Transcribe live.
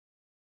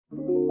Hey,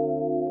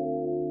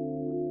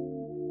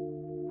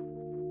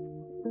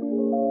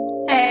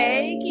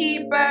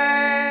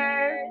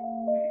 keepers!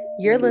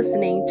 You're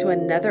listening to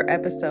another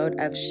episode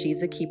of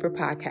She's a Keeper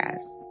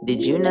podcast.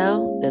 Did you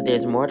know that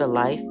there's more to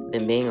life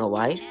than being a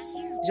wife?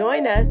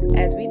 Join us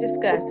as we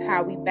discuss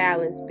how we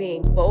balance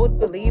being bold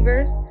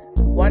believers,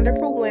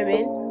 wonderful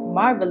women,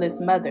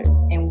 marvelous mothers,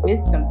 and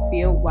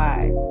wisdom-filled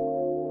wives.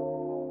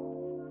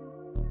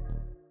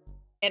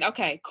 And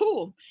okay,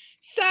 cool.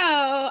 So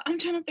I'm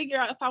trying to figure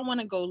out if I want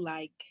to go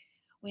like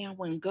where I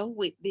want to go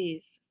with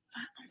this.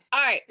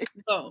 All right,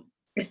 boom.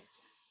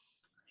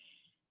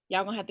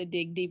 Y'all gonna have to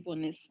dig deep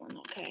on this one,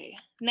 okay?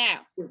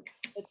 Now,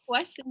 the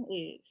question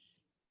is,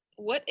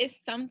 what is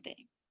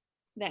something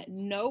that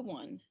no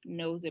one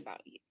knows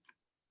about you?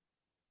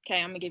 Okay,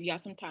 I'm gonna give y'all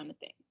some time to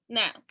think.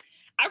 Now,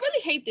 I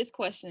really hate this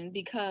question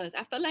because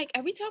I feel like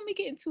every time we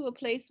get into a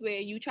place where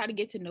you try to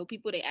get to know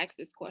people, they ask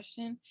this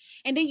question,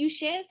 and then you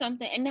share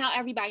something, and now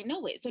everybody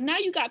know it. So now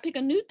you gotta pick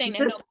a new thing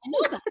that nobody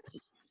knows about you.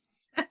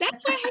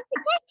 That's why I hate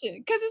the question,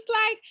 because it's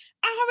like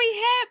I already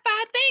had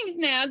 5 things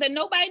now that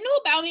nobody knew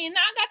about me, and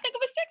now I gotta think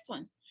of a 6th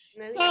one.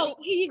 So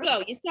here you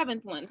go, your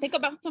 7th one. Think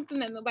about something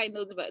that nobody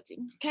knows about you.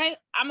 Okay,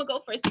 I'm gonna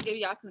go first to give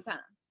y'all some time.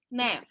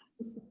 Now,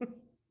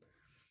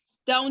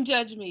 don't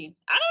judge me.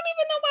 I don't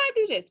even know why I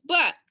do this,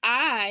 but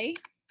I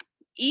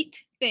eat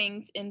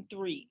things in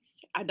 3s.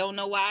 I don't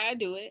know why I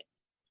do it,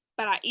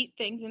 but I eat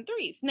things in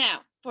 3s.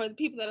 Now, for the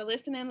people that are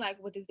listening,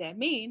 like, what does that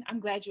mean?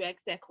 I'm glad you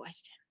asked that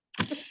question.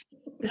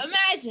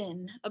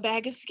 Imagine a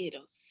bag of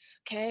Skittles,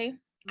 okay?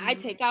 I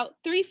take out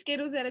 3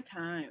 Skittles at a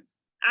time.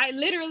 I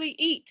literally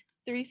eat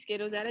 3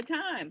 Skittles at a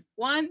time.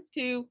 1,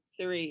 2,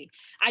 3.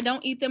 I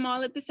don't eat them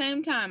all at the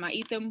same time. I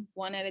eat them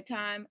one at a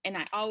time, and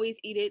I always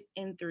eat it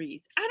in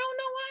 3s. I don't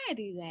know why I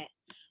do that,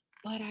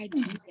 but I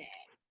do that.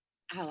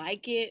 I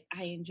like it.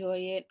 I enjoy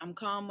it. I'm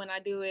calm when I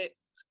do it.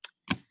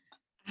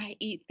 I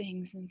eat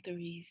things in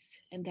 3s,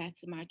 and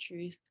that's my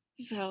truth.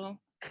 So,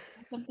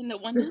 something that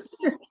one knows.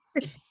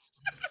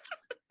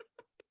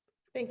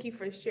 Thank you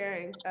for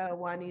sharing,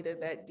 Juanita,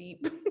 that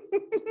deep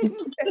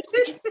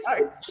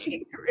our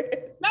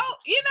secret. No,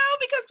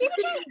 because people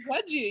try to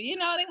judge you.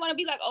 They want to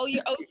be like, oh,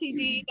 you're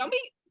OCD. Don't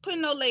be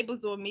putting no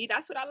labels on me.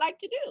 That's what I like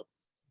to do.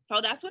 So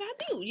that's what I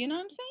do. You know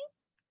what I'm saying?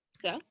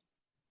 So.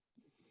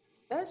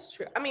 That's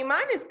true. I mean,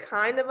 mine is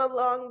kind of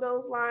along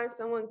those lines.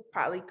 Someone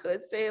probably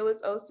could say it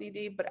was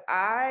OCD, but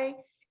I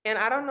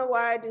don't know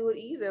why I do it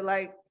either.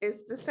 Like,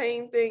 it's the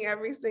same thing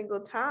every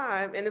single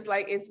time. And it's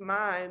like, it's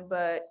mine,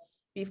 but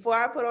before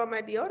I put on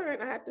my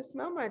deodorant, I have to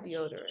smell my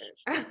deodorant.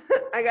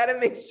 I got to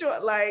make sure,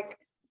 like,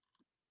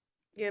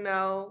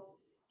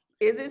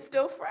 is it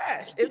still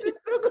fresh? Is it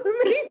still going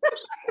to make,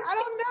 I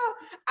don't know.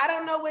 I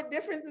don't know what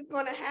difference is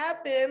going to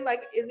happen.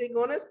 Like, is it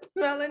going to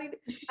smell anything?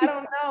 I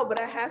don't know, but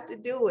I have to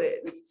do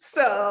it.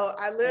 So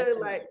I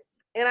literally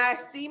and I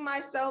see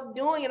myself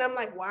doing it. I'm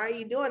like, why are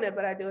you doing it?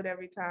 But I do it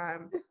every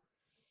time.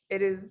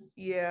 It is,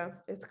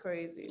 it's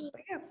crazy.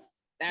 But yeah.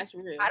 That's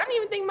real. I don't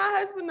even think my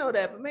husband know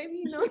that, but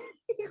maybe he'll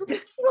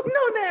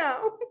know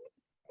now.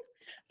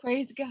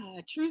 Praise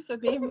God. Truths are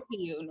being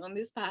revealed on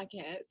this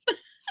podcast.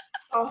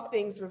 All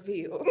things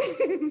revealed.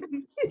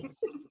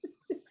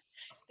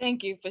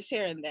 Thank you for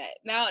sharing that.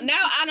 Now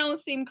I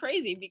don't seem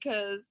crazy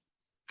because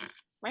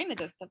Raina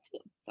does stuff too.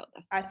 So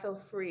I feel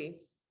free.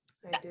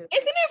 I do.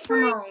 Isn't it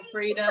free? Come on,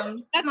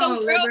 freedom. That's Come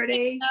on,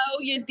 liberty. Know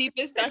your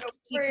deepest dark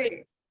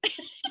secret.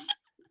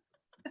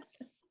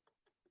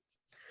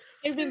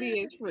 It really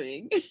is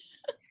free.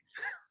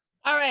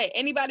 All right.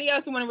 Anybody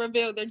else want to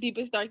reveal their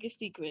deepest, darkest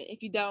secret?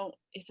 If you don't,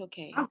 it's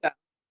okay.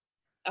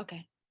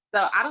 Okay.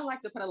 So I don't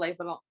like to put a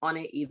label on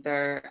it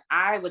either.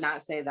 I would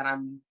not say that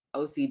I'm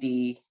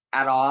OCD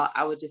at all.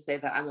 I would just say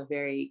that I'm a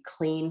very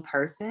clean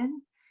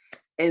person.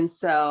 And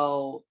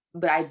so,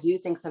 but I do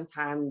think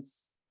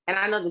sometimes, and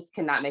I know this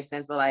cannot make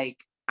sense, but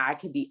like I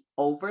could be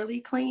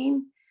overly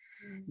clean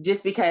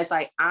just because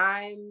like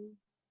I'm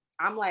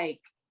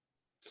like,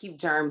 keep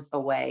germs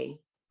away.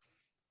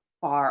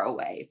 Far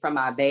away from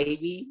my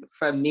baby,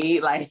 from me,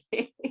 like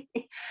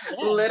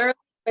literally.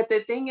 But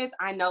the thing is,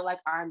 I know like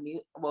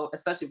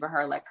especially for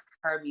her, like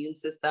her immune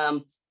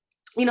system,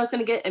 it's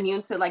gonna get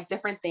immune to like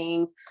different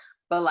things.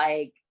 But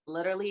like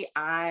literally,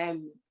 I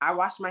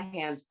wash my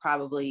hands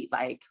probably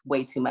like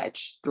way too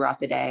much throughout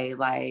the day.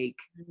 Like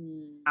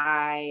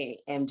I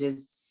feel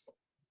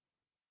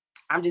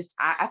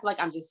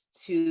like I'm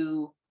just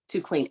too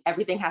clean.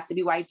 Everything has to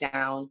be wiped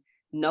down.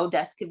 No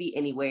dust could be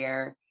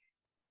anywhere.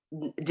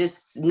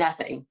 Just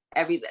nothing.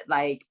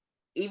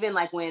 Even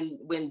like when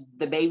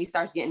the baby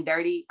starts getting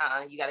dirty,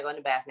 you got to go in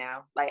the bath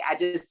now. Like I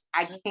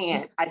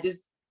can't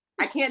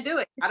do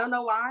it. I don't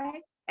know why,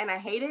 and I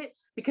hate it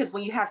because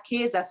when you have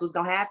kids, that's what's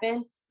gonna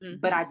happen.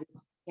 But I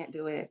just can't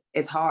do it.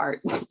 It's hard.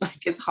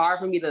 Like it's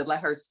hard for me to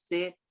let her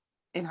sit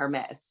in her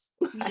mess.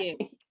 Yeah.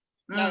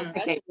 No,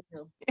 that's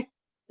true.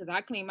 Because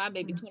I clean my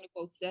baby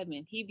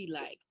 24/7. He be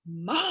like,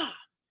 Mom.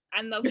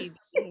 I know he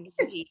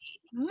be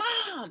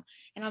Mom.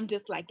 And I'm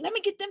just like, let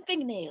me get them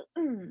fingernails.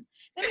 Let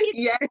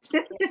me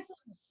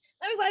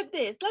wipe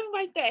this. Let me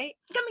wipe that.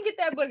 Let me get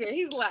that booger.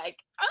 He's like,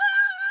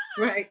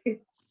 Right.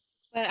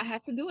 But I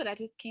have to do it. I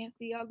just can't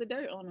see all the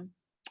dirt on them.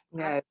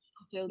 Yeah.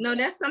 No,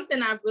 that's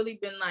something I've really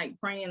been like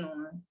praying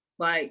on,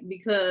 like,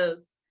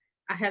 because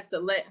I have to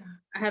let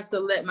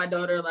my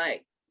daughter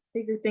like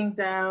figure things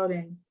out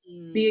and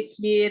be a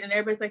kid, and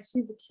everybody's like,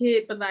 she's a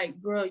kid, but like,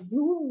 girl,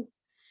 you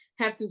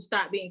have to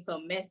stop being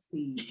so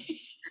messy.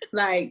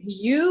 Like,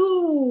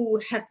 you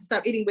have to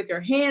stop eating with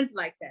your hands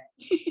like that.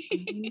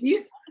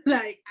 You,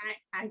 like,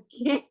 I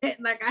can't,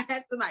 like, I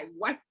have to like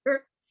wipe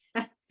her.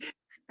 I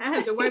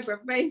have to wipe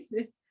her face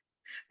and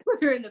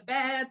put her in the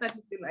bath. I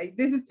just be like,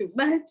 this is too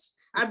much.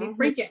 I'd be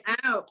freaking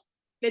out.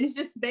 And it's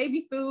just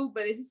baby food,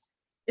 but it's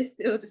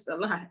still just a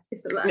lot.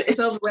 It's a lot. It's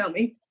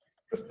overwhelming.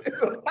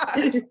 It's a lot.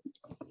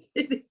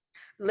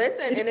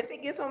 Listen, and if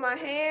it gets on my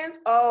hands,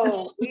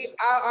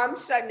 I'm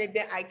shutting it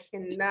down. I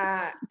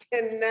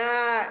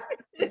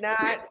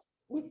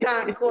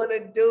not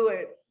gonna do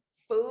it.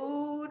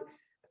 Food,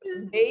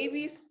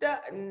 baby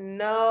stuff.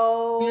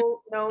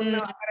 No. I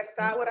gotta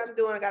stop what I'm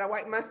doing. I gotta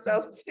wipe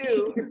myself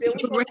too. And then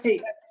we gonna do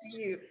that to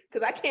you.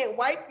 Because I can't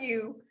wipe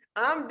you.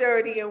 I'm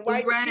dirty and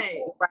wipe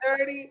you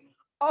dirty.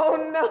 Oh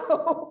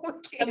no.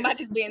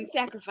 Somebody's being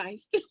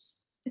sacrificed.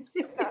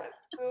 Cannot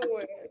do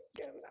it.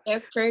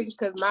 That's crazy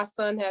because my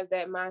son has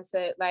that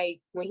mindset.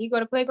 Like when he go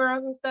to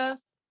playgrounds and stuff,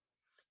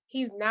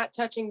 he's not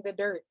touching the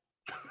dirt.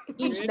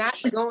 He's not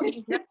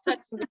touching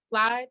the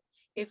slide.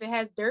 If it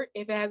has dirt,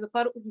 if it has a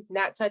puddle, he's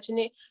not touching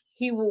it.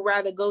 He will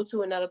rather go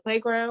to another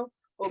playground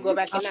or go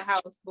back in the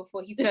house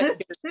before he touches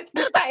dirt.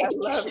 Like,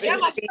 I'm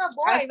like, oh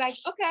boy, like,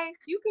 okay,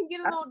 you can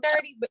get a little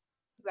dirty, but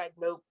like,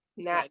 nope,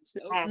 not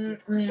happening.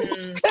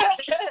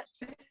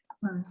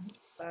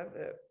 Love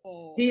it.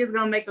 He is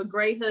gonna make a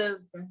great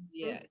husband.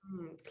 Yeah.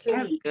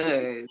 That's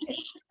good.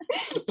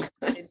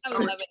 I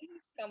love it. He's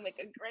gonna make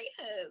a great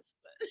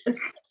husband.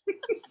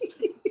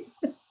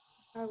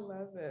 I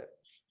love it.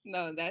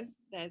 No,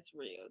 that's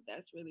real.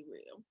 That's really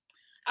real.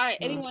 All right.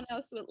 Anyone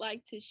else would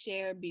like to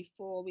share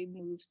before we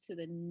move to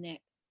the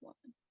next one?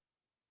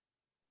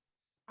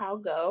 I'll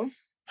go.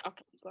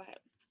 Okay, go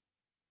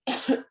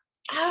ahead.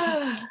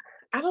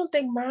 I don't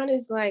think mine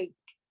is like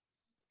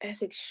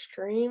as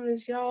extreme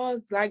as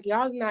y'all's. Like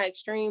y'all's not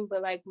extreme,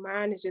 but like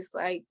mine is just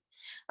like,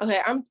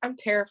 okay, I'm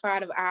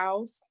terrified of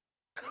owls.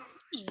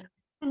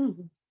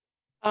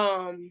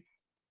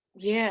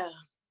 Yeah,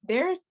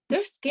 they're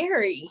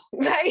scary.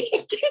 Like,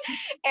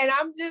 and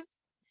I'm just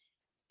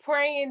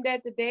praying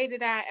that the day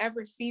that I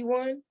ever see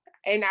one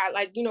and I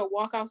like,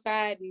 walk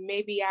outside and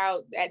maybe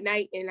out at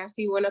night and I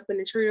see one up in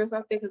the tree or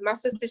something. Because my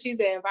sister, she's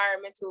an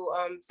environmental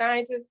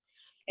scientist.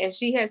 And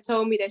she has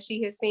told me that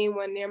she has seen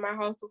one near my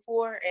house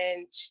before.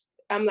 And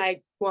I'm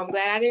like, well, I'm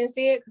glad I didn't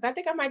see it because I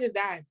think I might just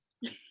die.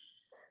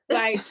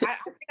 Like, I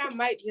think I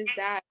might just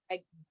die.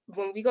 Like,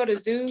 when we go to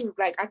zoo,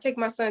 like, I take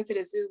my son to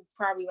the zoo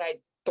probably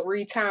like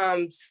 3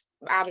 times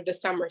out of the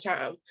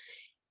summertime.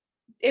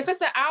 If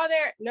it's an owl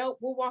there, nope,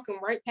 we're walking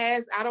right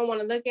past. I don't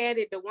want to look at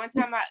it. The one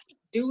time I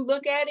do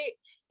look at it,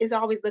 it's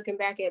always looking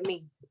back at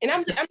me. And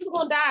I'm just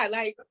going to die.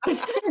 Like, I'm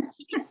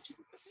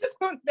just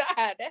going to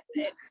die. That's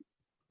it.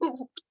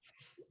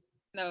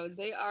 No,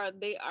 they are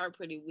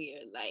pretty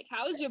weird. Like,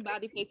 how is your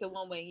body facing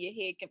one way and your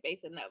head can face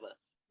another?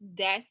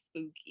 That's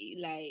spooky.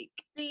 Like,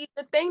 see,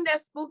 the thing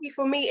that's spooky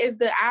for me is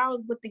the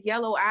owls with the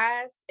yellow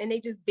eyes and they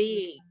just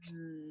big.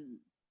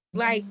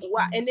 Like,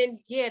 why? And then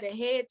the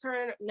head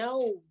turn.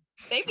 No,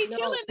 they be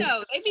chilling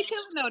though.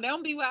 They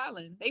don't be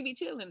wilding. They be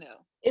chilling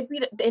though.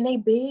 And they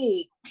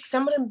big.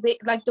 Some of them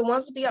big, like the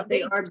ones with they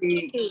are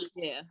big.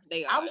 Yeah,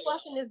 they are. I was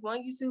watching this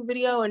one YouTube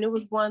video and it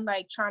was one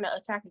like trying to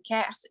attack a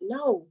cat. I said,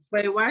 no.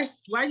 Wait, why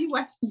are you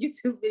watching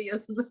YouTube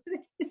videos?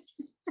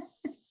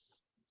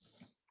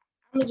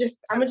 I'm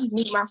gonna just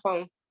mute my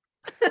phone.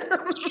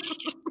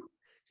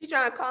 She's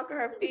trying to conquer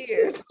her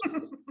fears.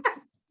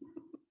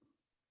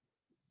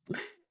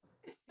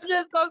 I'm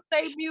just gonna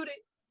stay muted.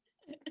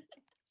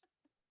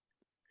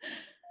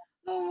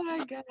 Oh my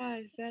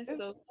gosh, that's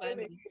so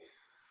funny.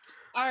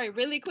 All right,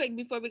 really quick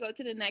before we go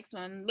to the next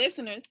one,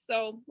 listeners.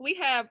 So we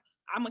have,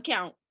 I'm gonna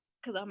count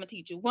because I'm a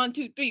teacher. 1,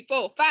 2, 3,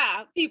 4,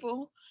 5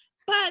 people,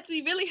 but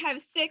we really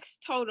have 6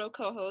 total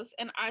co-hosts,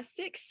 and our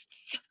 6th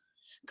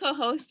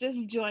co-host just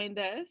joined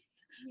us,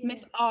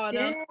 Miss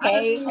Autumn.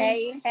 Hey.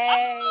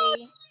 Oh,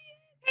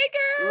 hey,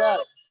 girl.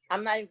 Look,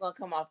 I'm not even gonna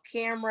come off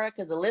camera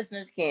because the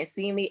listeners can't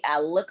see me.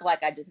 I look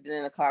like I just been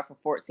in the car for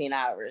 14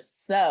 hours.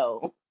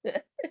 So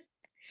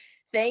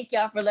thank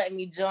y'all for letting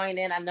me join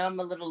in. I know I'm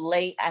a little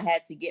late. I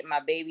had to get my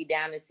baby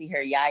down to see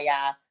her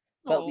Yaya,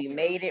 but we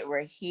made it.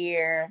 We're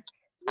here.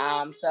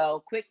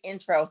 So quick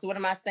intro. So what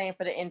am I saying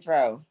for the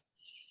intro?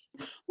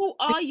 Who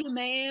are you,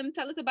 ma'am?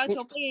 Tell us about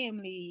your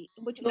family.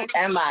 What you like? Who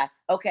am I?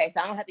 Okay,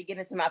 so I don't have to get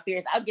into my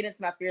fears. I'll get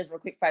into my fears real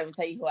quick before I even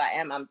tell you who I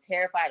am. I'm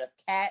terrified of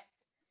cats.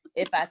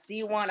 If I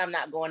see one, I'm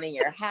not going in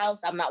your house.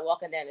 I'm not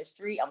walking down the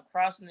street. I'm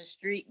crossing the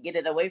street. Get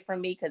it away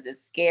from me because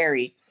it's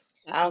scary.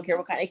 I don't care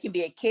what kind. It can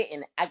be a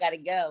kitten. I gotta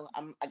go.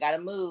 I gotta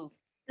move.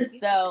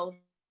 So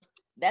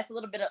that's a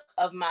little bit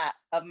of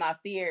my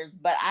fears.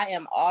 But I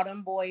am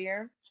Autumn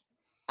Boyer.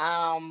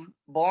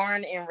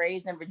 Born and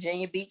raised in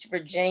Virginia Beach,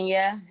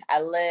 Virginia.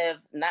 I live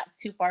not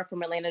too far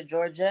from Atlanta,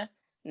 Georgia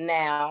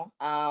now.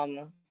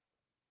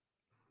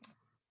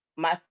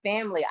 My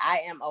family, I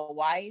am a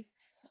wife.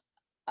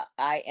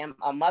 I am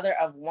a mother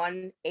of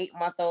one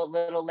 8-month-old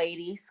little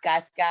lady,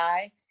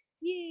 Sky.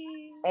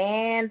 Yeah.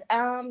 And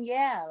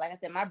yeah, like I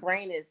said, my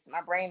brain is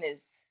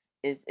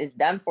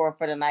done for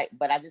the night,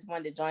 but I just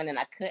wanted to join and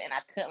I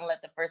couldn't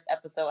let the first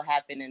episode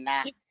happen and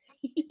not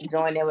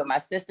join in with my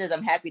sisters.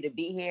 I'm happy to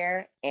be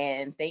here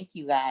and thank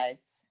you guys.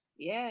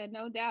 Yeah,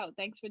 no doubt.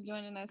 Thanks for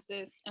joining us,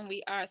 sis. And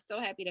we are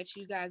so happy that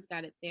you guys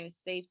got it there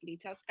safely.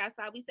 Tell Sky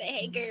we say,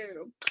 hey,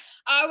 girl.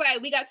 All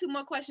right, we got 2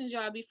 more questions,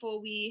 y'all,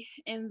 before we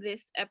end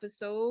this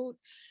episode.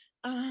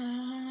 Let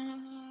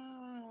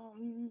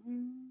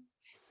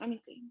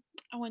me see.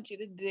 I want you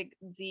to dig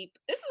deep.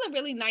 This is a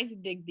really nice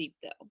dig deep,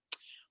 though.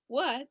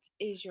 What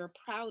is your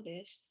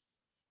proudest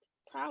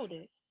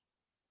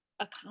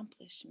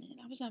accomplishment?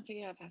 I was trying to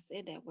figure out if I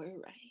said that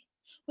word right.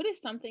 What is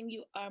something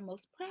you are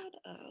most proud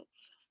of?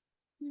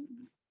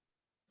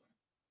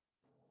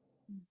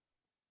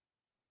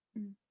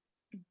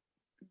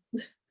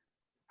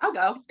 I'll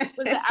go.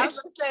 I was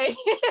gonna say.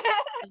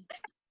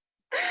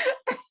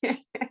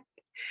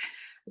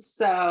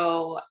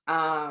 So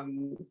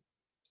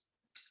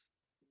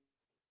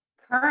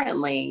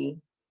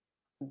currently,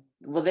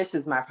 well, this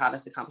is my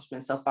proudest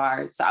accomplishment so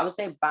far. So I would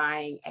say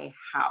buying a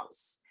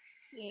house.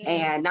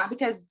 And not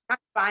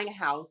buying a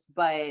house,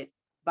 but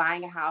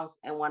buying a house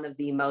in one of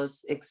the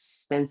most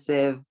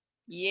expensive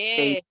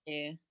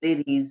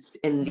cities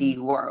in the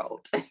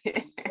world.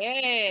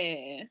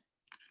 Yeah.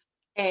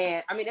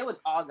 And I mean, it was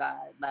all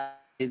God. Like,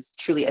 it's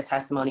truly a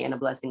testimony and a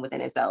blessing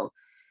within itself.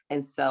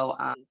 And so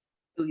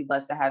really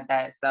blessed to have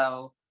that.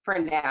 So for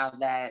now,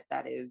 that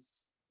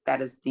is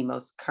the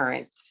most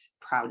current,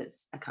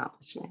 proudest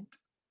accomplishment.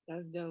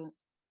 That's dope.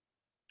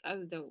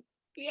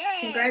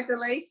 Yeah.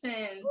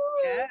 Congratulations.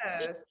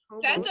 Yes.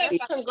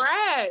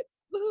 Congrats.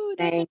 Ooh,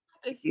 Thank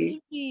you.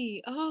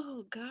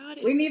 Oh God.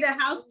 We need a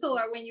house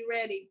tour when you're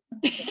ready.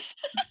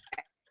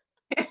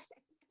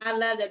 I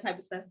love that type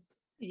of stuff.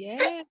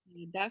 Yeah,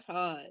 that's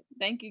hard.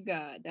 Thank you,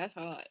 God. That's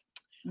hard.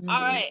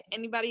 All right.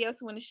 Anybody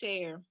else want to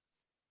share?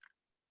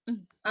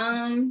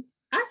 I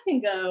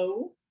can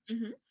go.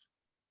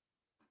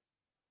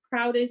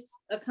 Proudest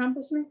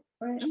accomplishment,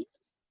 right?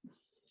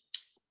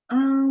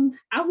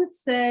 I would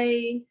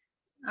say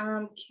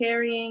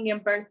carrying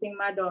and birthing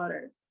my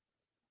daughter.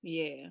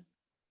 Yeah.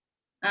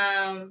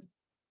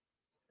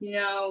 You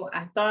know,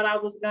 I thought I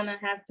was gonna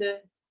have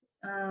to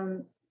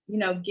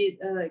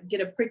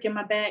get a prick in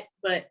my back,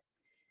 but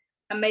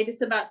I made it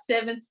to about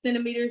 7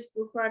 centimeters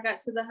before I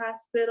got to the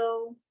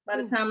hospital by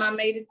the time I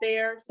made it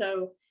there.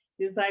 So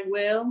it's like,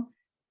 well,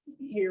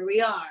 here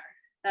we are.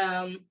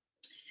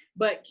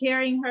 But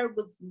carrying her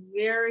was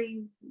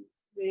very,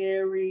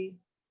 very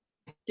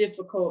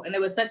difficult. And it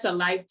was such a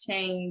life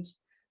change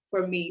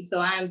for me. So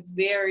I'm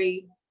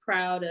very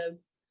proud of,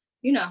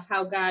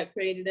 how God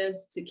created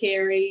us to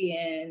carry.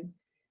 And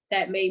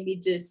that made me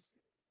just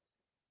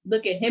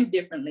look at him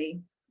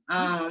differently.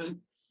 So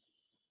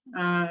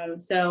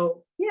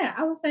yeah,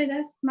 I would say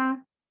that's my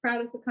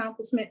proudest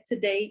accomplishment to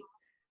date.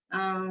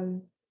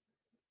 And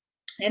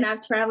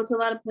I've traveled to a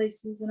lot of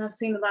places and I've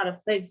seen a lot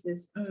of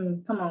faces.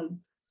 Come on.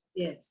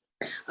 Yes.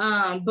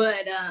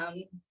 But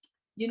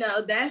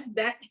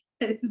that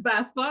is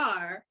by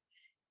far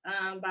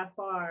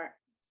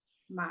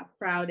my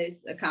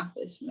proudest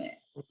accomplishment.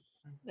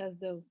 That's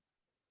dope.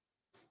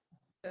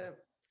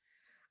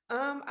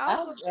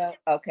 I'll go.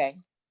 Okay.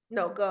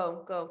 No,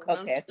 go.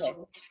 Okay.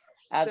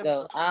 I'll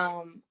go.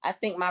 I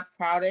think my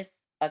proudest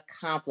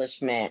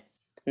accomplishment,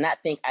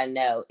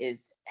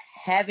 is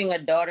having a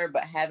daughter,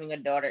 but having a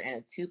daughter in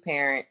a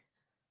 2-parent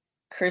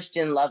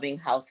Christian loving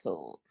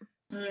household.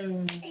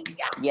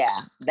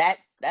 Yeah,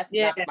 that's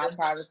my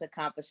proudest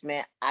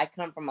accomplishment. I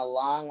come from a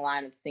long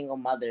line of single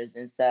mothers,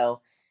 and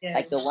so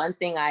like the one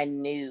thing I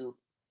knew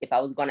if I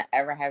was going to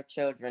ever have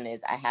children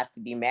is I have to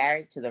be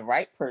married to the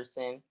right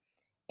person,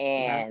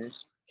 and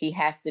he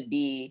has to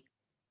be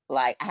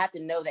like, I have to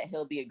know that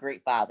he'll be a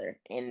great father.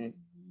 And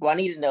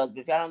Juanita knows, but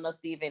if y'all don't know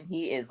Steven,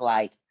 he is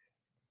like,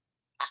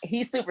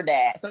 he's super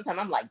dad. Sometimes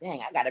I'm like,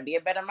 dang, I gotta be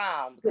a better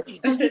mom because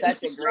he's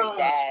such a great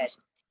dad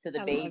to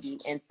the baby.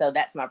 And so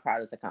that's my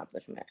proudest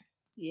accomplishment.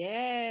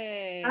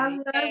 Yeah. I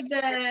love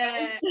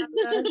that.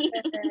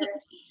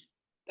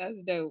 That's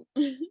dope.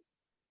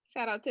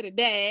 Shout out to the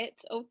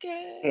dads,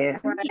 okay? Yeah.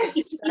 Right.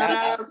 Shout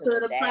out to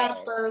the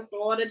papas,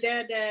 all the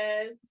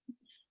dads.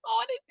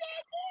 All the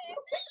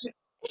dads.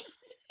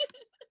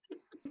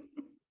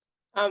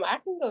 I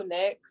can go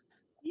next.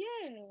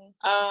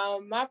 Yeah.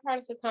 My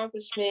proudest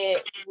accomplishment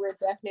would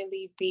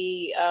definitely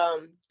be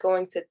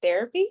going to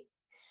therapy.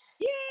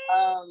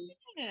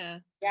 Yeah.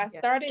 I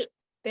started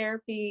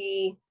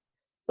therapy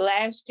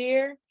last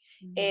year,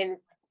 and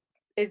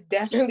it's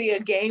definitely a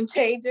game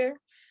changer.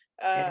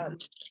 I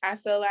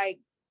feel like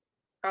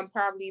I'm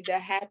probably the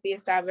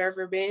happiest I've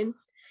ever been.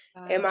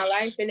 in my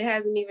life, and it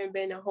hasn't even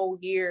been a whole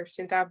year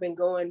since I've been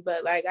going,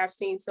 but like I've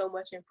seen so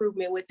much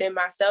improvement within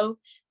myself,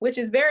 which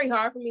is very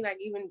hard for me. Like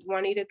even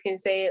Juanita can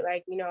say it,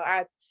 like, you know,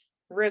 I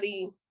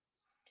really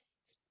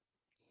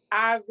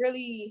how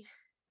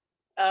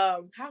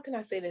can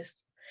I say this?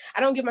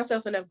 I don't give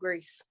myself enough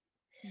grace.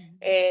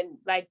 And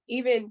like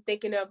even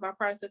thinking of my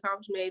proudest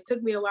accomplishment, it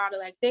took me a while to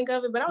like think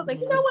of it, but I was like,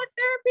 you know what,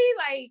 therapy,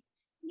 like,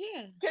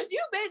 yeah, because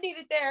you've been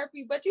needed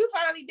therapy, but you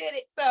finally did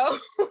it. So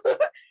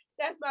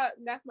that's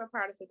my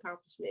proudest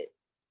accomplishment.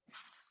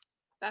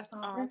 that's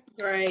awesome. That's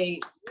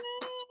great.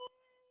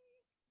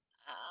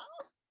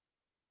 Oh,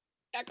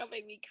 y'all gonna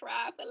make me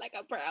cry. I feel like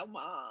a proud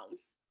mom.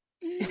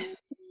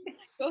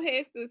 Go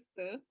ahead,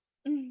 sister.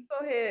 Go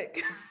ahead.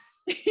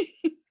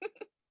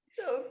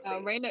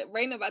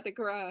 Raina about to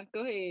cry.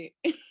 Go ahead.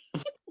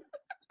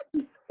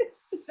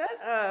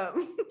 Shut up.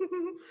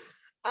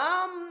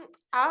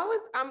 I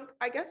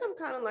guess I'm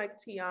kind of like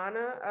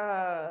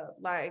Tiana.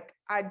 Like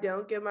I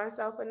don't give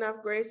myself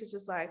enough grace. It's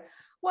just like,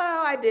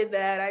 well, I did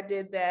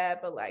that,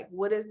 but like,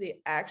 what is the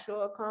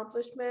actual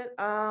accomplishment?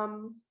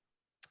 And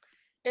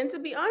to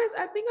be honest,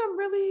 I think I'm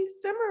really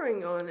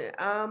simmering on it.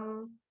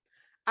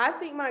 I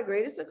think my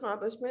greatest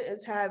accomplishment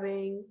is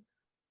having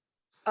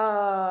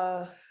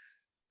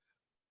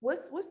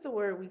what's the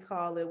word we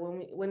call it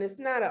when it's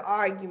not an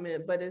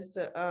argument, but it's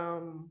a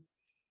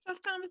Tough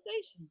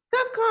conversation.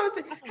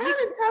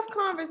 Having tough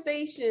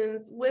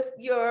conversations with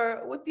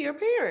your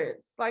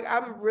parents. Like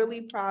I'm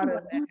really proud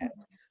of that.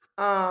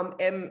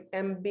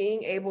 And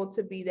being able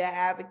to be that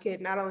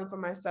advocate, not only for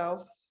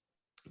myself,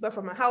 but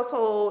for my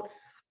household,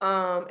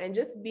 and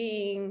just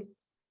being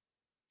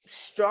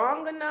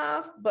strong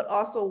enough, but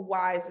also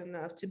wise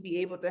enough to be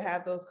able to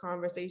have those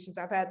conversations.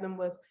 I've had them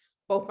with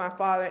both my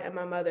father and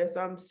my mother, so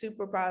I'm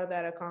super proud of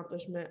that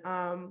accomplishment.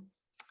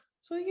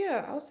 So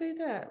yeah, I'll say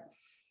that.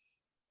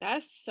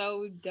 That's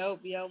so dope,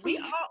 yo. We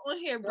all on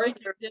here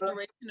breaking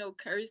generational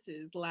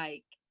curses,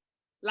 like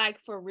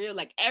for real.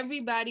 Like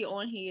everybody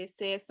on here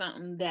said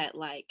something that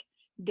like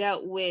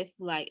dealt with,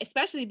 like,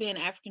 especially being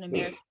African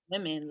American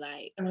women,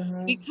 like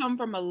we come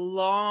from a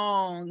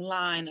long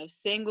line of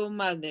single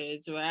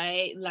mothers,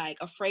 right? Like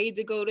afraid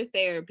to go to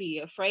therapy,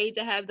 afraid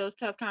to have those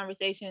tough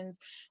conversations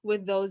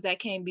with those that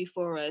came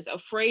before us,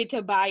 afraid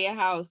to buy a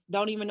house,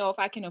 don't even know if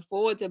I can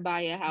afford to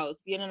buy a house,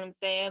 you know what I'm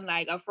saying?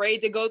 Like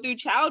afraid to go through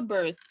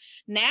childbirth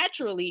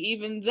naturally,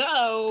 even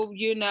though,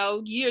 you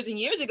know, years and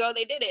years ago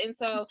they did it. And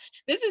so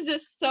this is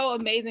just so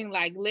amazing,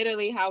 like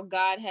literally how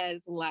God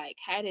has like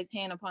had his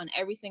hand upon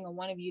every single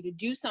one of you to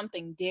do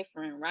something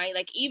different, right?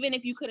 Like even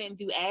if you couldn't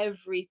do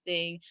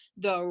everything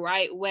the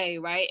right way,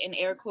 right? In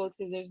air quotes,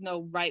 because there's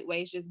no right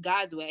way, it's just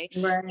God's way.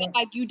 Right. But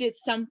like you did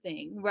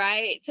something,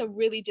 right? To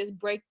really just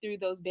break through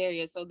those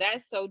barriers. So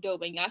that's so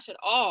dope. And y'all should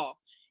all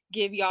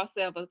give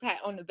yourself a pat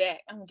on the back.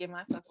 I'm gonna give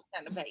myself a pat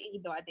on the back,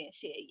 even though I didn't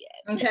share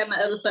yet. Okay, my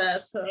other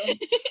side, so. And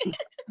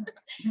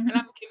I'm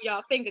gonna give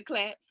y'all finger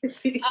claps.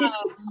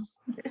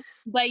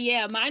 But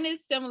yeah, mine is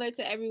similar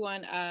to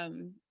everyone,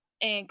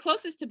 and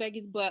closest to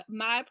Becky's, but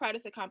my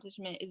proudest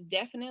accomplishment is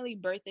definitely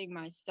birthing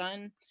my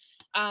son.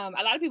 A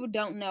lot of people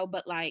don't know,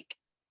 but like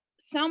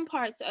some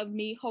parts of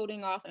me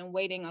holding off and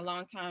waiting a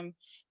long time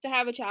to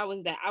have a child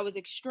was that I was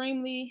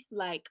extremely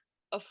like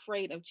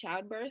afraid of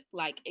childbirth,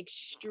 like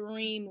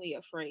extremely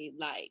afraid.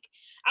 Like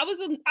I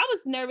was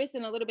nervous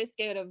and a little bit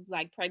scared of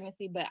like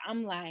pregnancy, but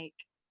I'm like,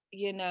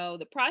 you know,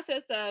 the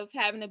process of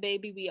having a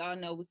baby, we all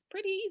know, was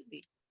pretty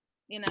easy.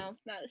 You know,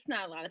 it's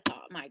not a lot of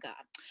thought, my God.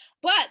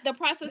 But the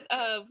process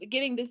of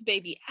getting this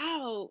baby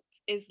out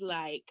is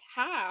like,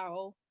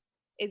 how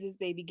is this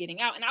baby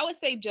getting out? And I would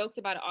say jokes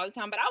about it all the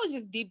time, but I was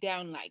just deep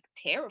down like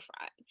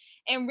terrified.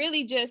 And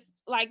really just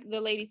like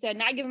the lady said,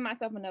 not giving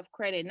myself enough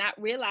credit, not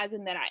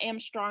realizing that I am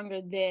stronger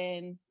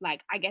than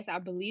like I guess I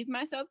believe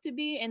myself to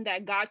be, and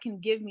that God can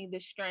give me the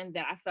strength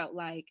that I felt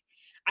like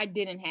I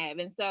didn't have.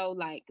 And so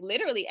like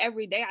literally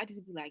every day I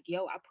just be like,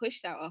 yo, I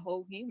pushed out a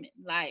whole human.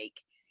 Like,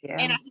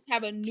 and I just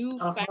have a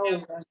newfound, like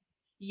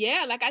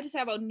I just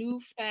have a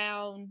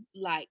newfound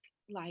like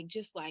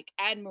just like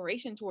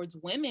admiration towards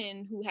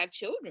women who have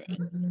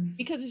children,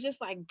 because it's just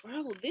like,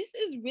 bro, this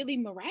is really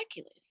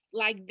miraculous.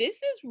 Like this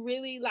is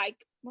really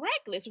like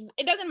miraculous.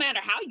 It doesn't matter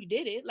how you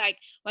did it, like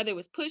whether it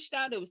was pushed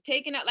out, it was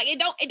taken out, like it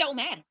don't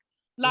matter.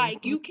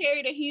 Like you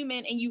carried a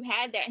human and you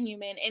had that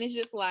human, and it's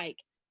just like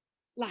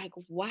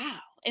wow.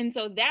 And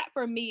so that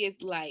for me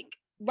is like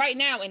right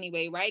now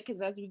anyway, right?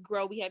 Because as we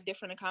grow, we have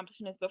different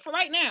accomplishments, but for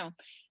right now,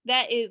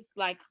 that is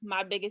like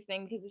my biggest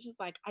thing, because it's just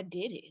like I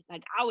did it.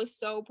 Like I was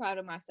so proud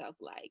of myself.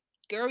 Like,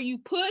 girl, you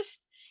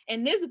pushed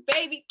and this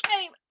baby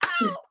came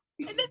out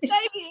and this baby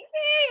is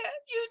here.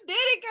 You did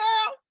it,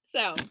 girl.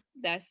 So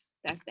that's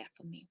that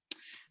for me.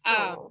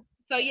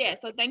 So yeah,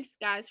 so thanks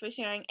guys for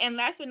sharing. And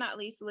last but not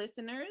least,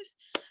 listeners,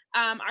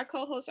 our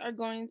co-hosts are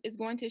going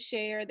to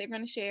share. They're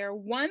going to share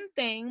one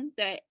thing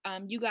that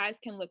you guys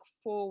can look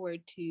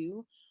forward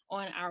to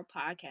on our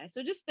podcast.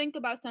 So just think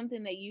about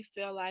something that you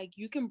feel like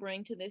you can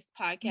bring to this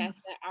podcast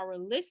that our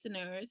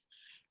listeners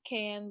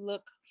can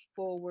look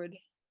forward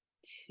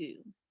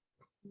to.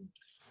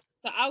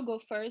 So I'll go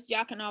first.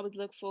 Y'all can always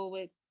look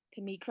forward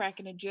to me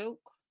cracking a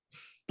joke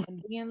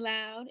and being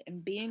loud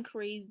and being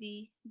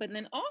crazy. But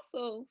then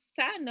also,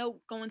 side note,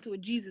 going to a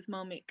Jesus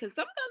moment because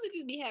sometimes it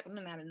just be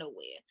happening out of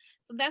nowhere.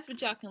 So that's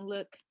what y'all can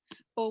look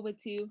forward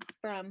to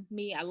from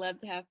me. I love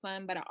to have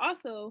fun, but I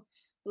also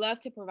love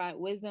to provide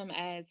wisdom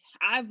as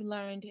I've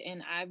learned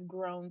and I've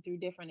grown through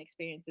different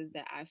experiences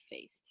that I've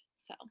faced.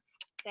 So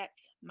that's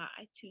my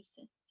 2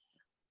 cents.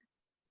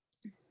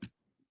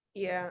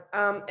 Yeah.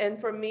 And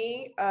for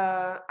me,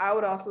 I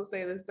would also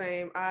say the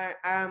same.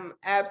 I'm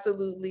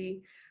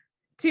absolutely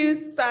two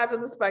sides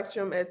of the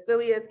spectrum, as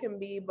silly as can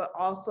be, but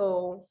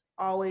also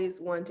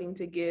always wanting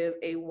to give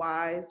a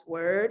wise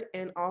word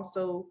and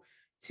also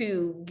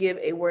to give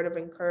a word of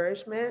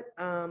encouragement.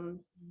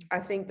 I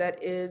think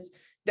that is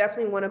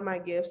definitely one of my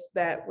gifts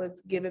that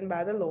was given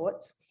by the Lord.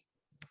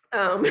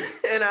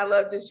 And I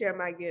love to share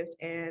my gift,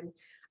 and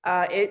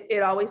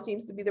it always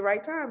seems to be the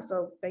right time.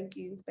 So thank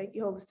you,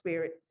 Holy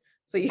Spirit.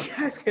 So you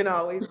guys can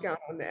always count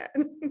on that.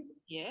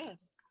 Yeah.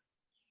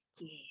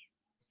 Yeah.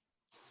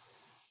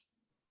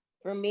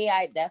 For me,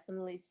 I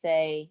definitely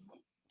say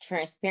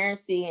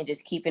transparency and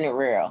just keeping it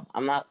real.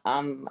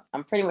 I'm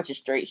pretty much a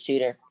straight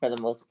shooter for the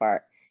most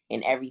part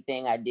in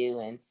everything I do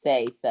and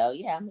say. So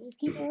yeah, I'm just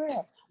keep it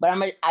real. But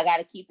I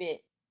gotta keep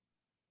it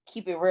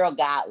real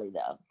godly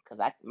though,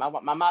 because my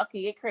mouth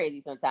can get crazy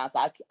sometimes. So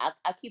I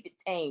keep it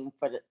tame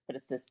for the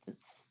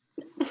sisters.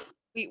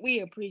 We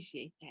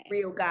appreciate that.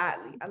 Real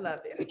godly. I love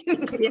it.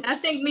 Yeah, I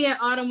think me and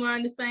Autumn are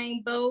on the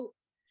same boat.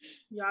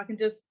 Y'all can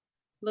just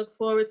look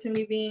forward to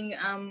me being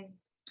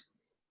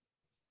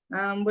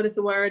what is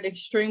the word?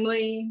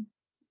 Extremely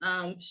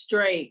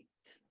straight.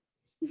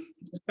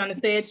 Just gonna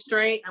say it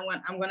straight.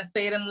 I'm gonna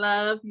say it in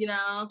love, you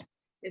know.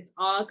 It's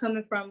all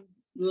coming from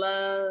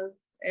love.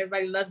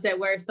 Everybody loves that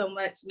word so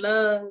much.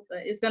 Love.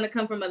 It's gonna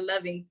come from a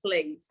loving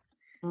place.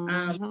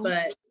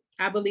 But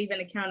I believe in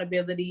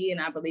accountability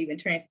and I believe in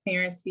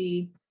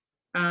transparency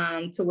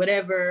to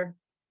whatever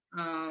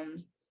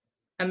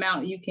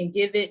amount you can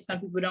give it. Some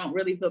people don't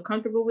really feel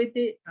comfortable with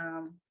it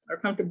or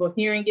comfortable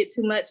hearing it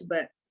too much,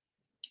 but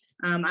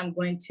I'm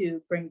going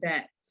to bring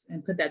that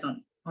and put that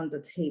on the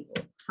table.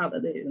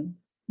 Hallelujah.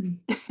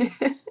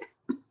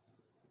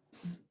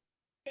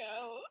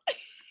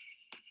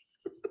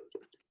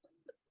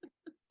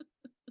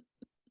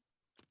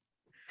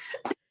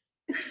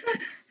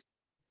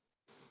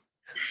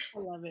 I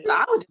love it.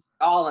 I would do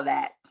all of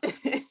that.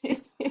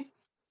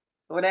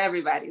 What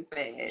everybody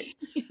said.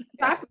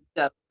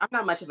 I'm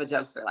not much of a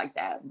jokester like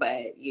that,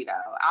 but you know,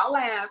 I'll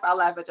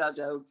laugh at y'all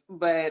jokes,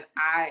 but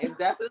I am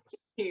definitely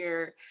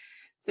here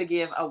to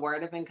give a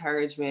word of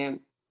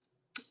encouragement.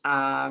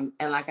 And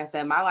like I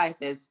said, my life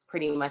is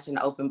pretty much an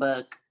open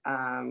book.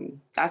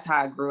 That's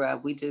how I grew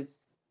up.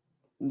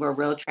 We're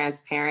real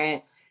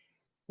transparent.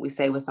 We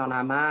say what's on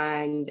our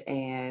mind.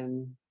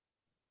 And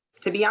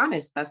to be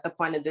honest, that's the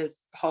point of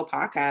this whole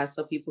podcast,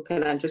 so people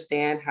can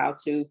understand how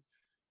to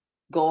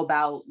go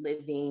about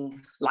living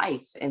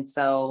life. And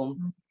so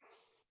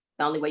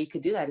the only way you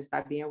could do that is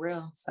by being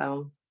real.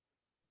 So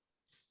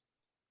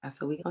that's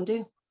what we're gonna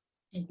do.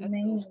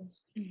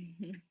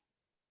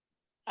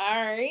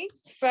 All right.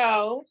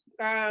 So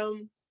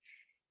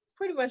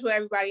pretty much what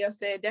everybody else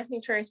said,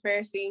 definitely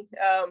transparency.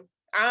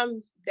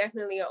 I'm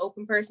definitely an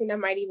open person that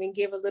might even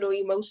give a little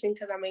emotion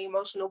because I'm an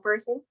emotional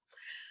person.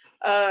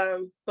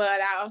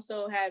 But I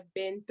also have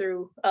been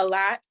through a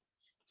lot.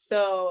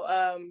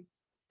 So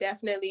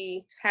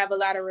definitely have a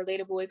lot of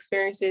relatable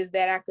experiences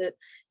that I could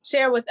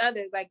share with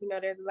others. Like, you know,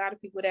 there's a lot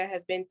of people that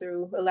have been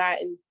through a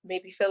lot and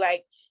maybe feel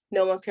like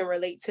no one can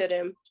relate to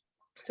them.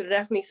 So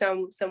definitely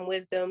some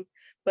wisdom,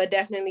 but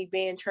definitely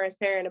being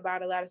transparent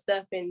about a lot of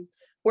stuff and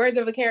words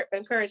of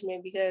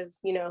encouragement, because,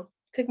 you know,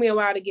 it took me a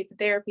while to get to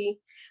therapy,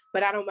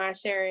 but I don't mind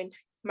sharing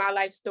my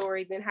life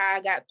stories and how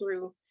I got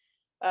through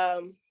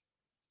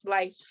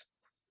life.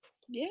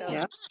 Yeah.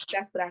 So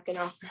that's what I can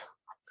offer.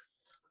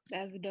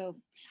 That's dope.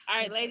 All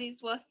right, ladies.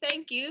 Well,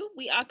 thank you.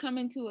 We are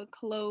coming to a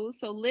close.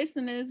 So,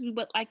 listeners, we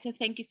would like to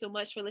thank you so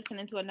much for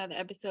listening to another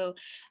episode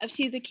of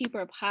She's a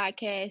Keeper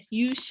podcast.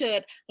 You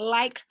should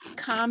like,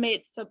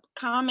 comment.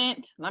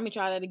 Let me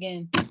try that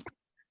again.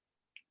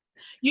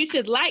 You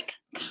should like,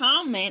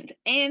 comment,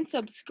 and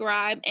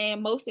subscribe,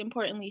 and most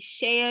importantly,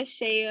 share.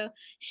 I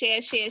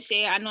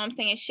know I'm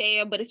saying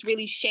share, but it's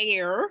really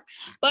share.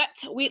 But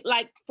we'd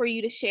like for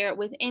you to share it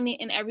with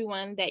any and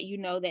everyone that you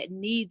know that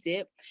needs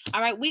it.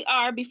 All right,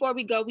 before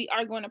we go, we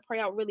are going to pray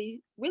out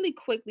really, really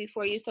quickly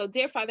for you. So,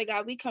 dear Father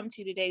God, we come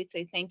to you today to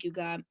say thank you,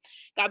 God.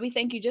 God, we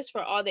thank you just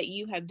for all that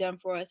you have done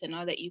for us and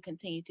all that you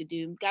continue to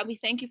do. God, we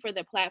thank you for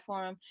the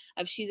platform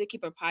of She's a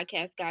Keeper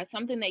podcast, God,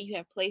 something that you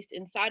have placed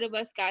inside of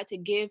us, God, to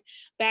give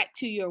back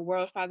to your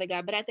world, Father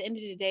God. But at the end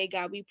of the day,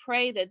 God, we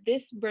pray that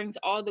this brings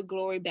all the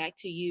glory back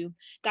to you.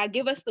 God,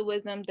 give us the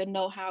wisdom, the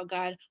know-how,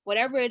 God,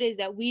 whatever it is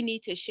that we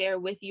need to share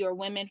with your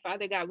women,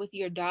 Father God, with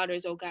your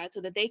daughters, oh God,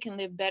 so that they can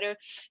live better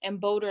and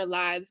bolder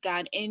lives,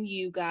 God, in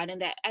you, God,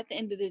 and that at the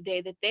end of the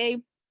day, that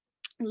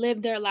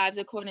live their lives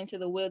according to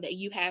the will that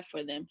you have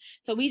for them.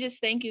 So we just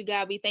thank you,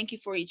 God. We thank you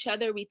for each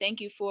other. We thank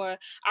you for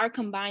our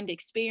combined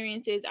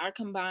experiences, our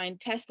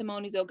combined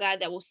testimonies, oh God,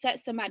 that will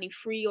set somebody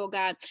free, oh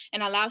God,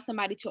 and allow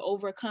somebody to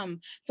overcome.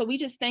 So we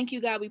just thank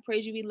you, God. We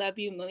praise you. We love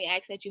you. And we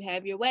ask that you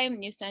have your way.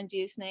 In your son,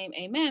 Jesus' name,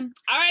 amen.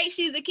 All right,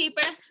 She's a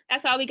Keeper.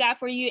 That's all we got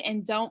for you.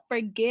 And don't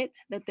forget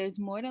that there's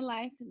more to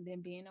life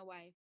than being a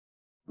wife.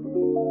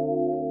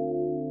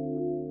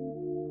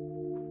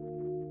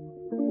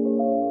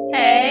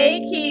 Hey,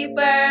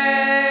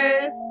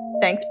 Keepers!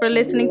 Thanks for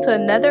listening to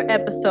another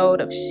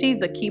episode of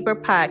She's a Keeper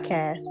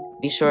podcast.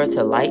 Be sure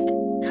to like,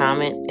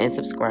 comment, and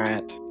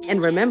subscribe.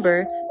 And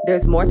remember,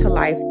 there's more to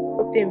life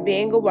Than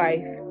being a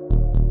wife.